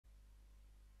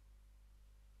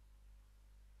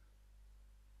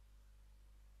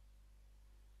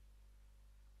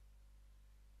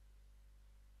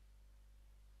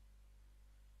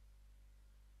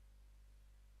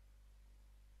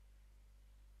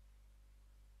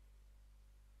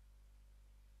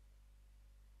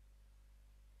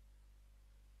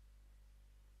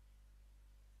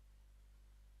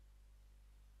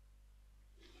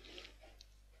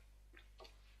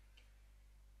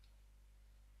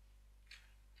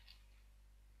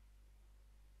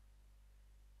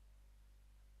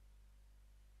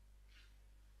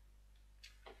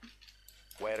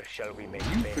Where shall we make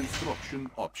New base? construction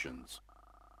options.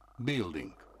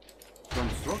 Building.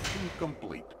 Construction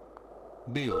complete.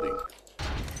 Building.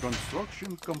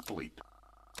 Construction complete.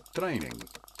 Training.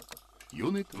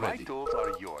 Unit My ready. tools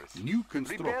are yours. New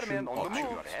construction Repairman on the options.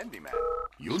 move. Handyman.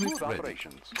 Unit Smooth ready.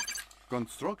 operations.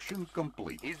 Construction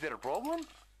complete. Is there a problem?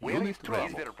 Where Unit is trouble?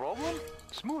 ready. Is there a problem?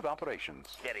 Smooth operations.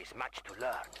 There is much to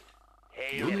learn.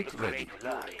 Hail Unit to the ready. great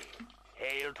Fury.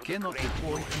 Hail to Cannot the great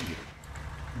deploy Fury. here.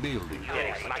 Building.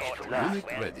 There is much to learn. Unit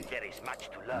ready. There is much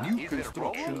to learn. New Is there a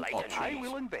construction problem? options. I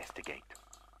will investigate.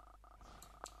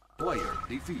 Player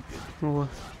defeated. О,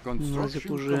 назик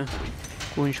Construction уже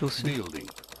complete. кончился. Building.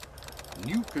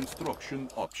 New construction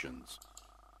options.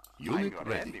 Unit I'm your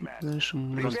ready. handyman. Дальше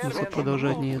Repairman можно on the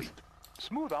продолжать move. нет.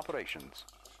 Smooth operations.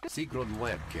 Secret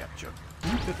lab captured.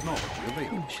 New technology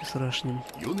available. Сейчас рашнем.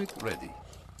 Unit ready.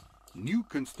 New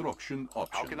construction How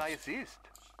options. can I assist?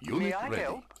 Unit May I ready.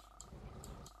 help?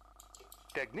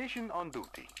 Technician on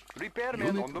duty. Repairman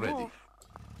Unit on the ready. move.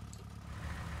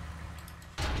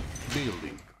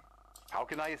 Building. How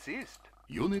can I assist?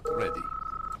 Unit ready.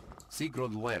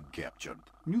 Secret lab captured.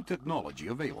 New technology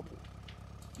available.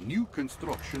 New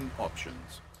construction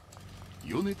options.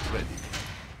 Unit ready.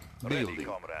 Ready, Building.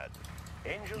 comrade.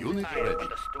 Engines Unit in fire ready. for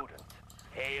the student.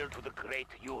 Hail to the great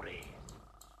Fury.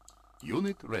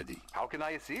 Unit ready. How can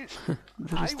I assist?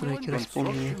 Даже страйкера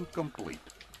вспомнили. Construction complete.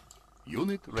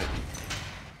 Unit ready.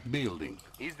 Building.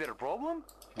 Is there a problem?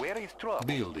 Where is trouble?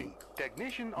 Building.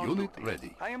 Technician on Unit duty.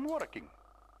 ready. I am working.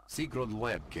 Secret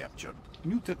lab captured.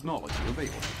 New technology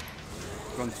available.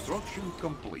 Construction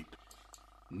complete.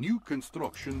 New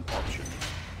construction options.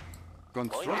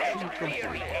 Construction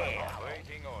complete.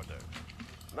 Waiting order.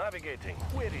 Navigating.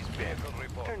 Where is vehicle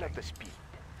report? Turn up the speed.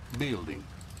 Building.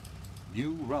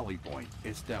 New rally point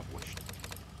established.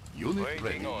 Unit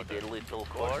ready. The little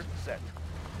core set.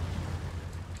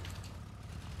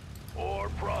 Ore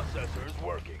processors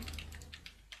working.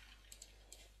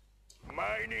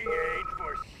 Mining ain't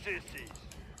for sissies.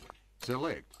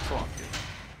 Select target.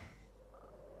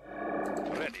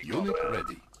 Ready, Unit comrade.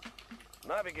 ready.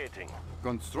 Navigating.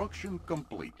 Construction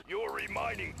complete. Your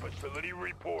remining facility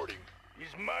reporting.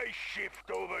 Is my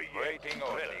shift over yet? Waiting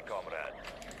order. Ready, comrade.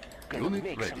 Unit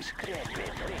make ready. some scrap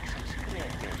metal. Make some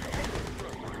scrap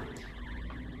metal.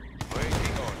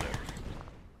 Waiting order.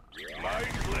 My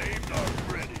slaves are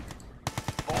ready.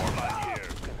 Foreman here.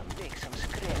 Gonna make some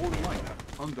scrap Ore metal. miner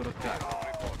under attack.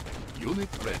 Unit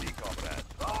ready. Comrade.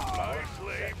 My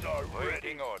slaves are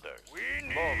ready. Order. We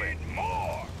need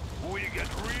more. We get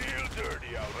real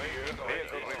dirty out here.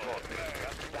 Vehicle reporting.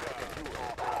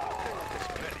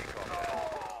 Ready,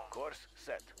 comrade. Course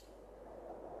set.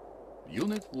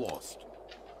 Unit lost.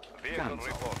 Vehicle Cancel.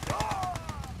 reporting.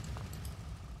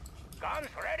 Guns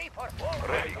ready for forward.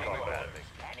 Ready, comrade.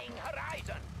 Scanning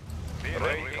horizon.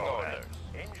 Vehicle orders.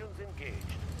 Engines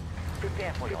engaged.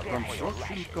 Prepare for your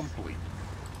Construction complete.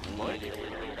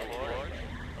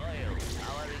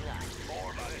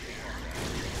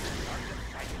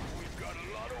 We've got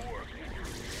a lot of work to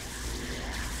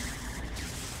do.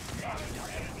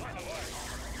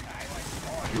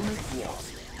 Unit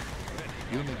lost.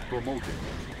 Unit promoted.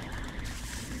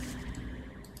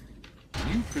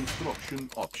 New construction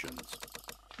options.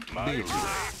 Building.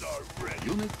 Slaves are ready.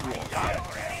 Unit lost.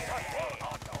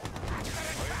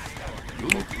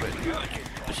 Unit ready.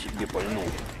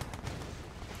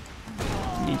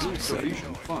 Идите в сад.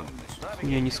 Sufficient funds.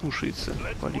 Меня не слушается.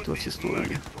 Палит во все стороны.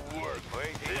 To work.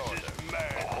 This is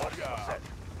mad job.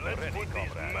 Let's put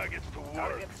these maggots to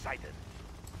work. Sighted.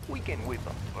 We can whip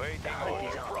them. Waiting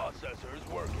processors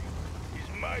working. Is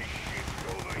my shift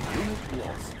over here? Unit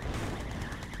lost.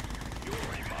 You're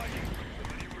reminding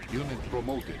facility Unit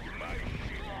promoted. my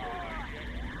shift over here.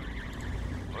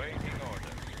 Waiting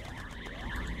order.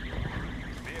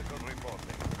 Vehicle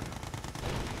reporting.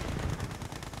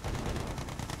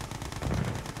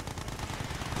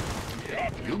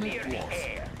 Unit lost.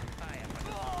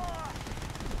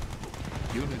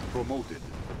 Unit promoted.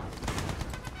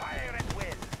 Fire at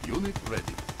will. Unit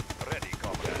ready. Ready,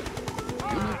 comrade.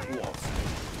 Unit lost.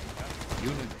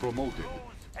 Unit promoted.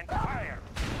 And fire.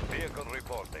 Vehicle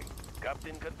reporting.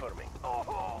 Captain confirming.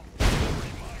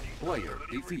 Player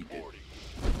defeated.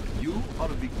 You are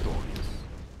victorious.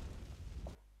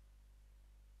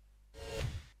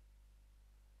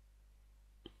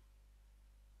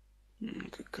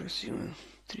 Как красиво.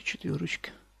 3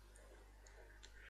 четверочки.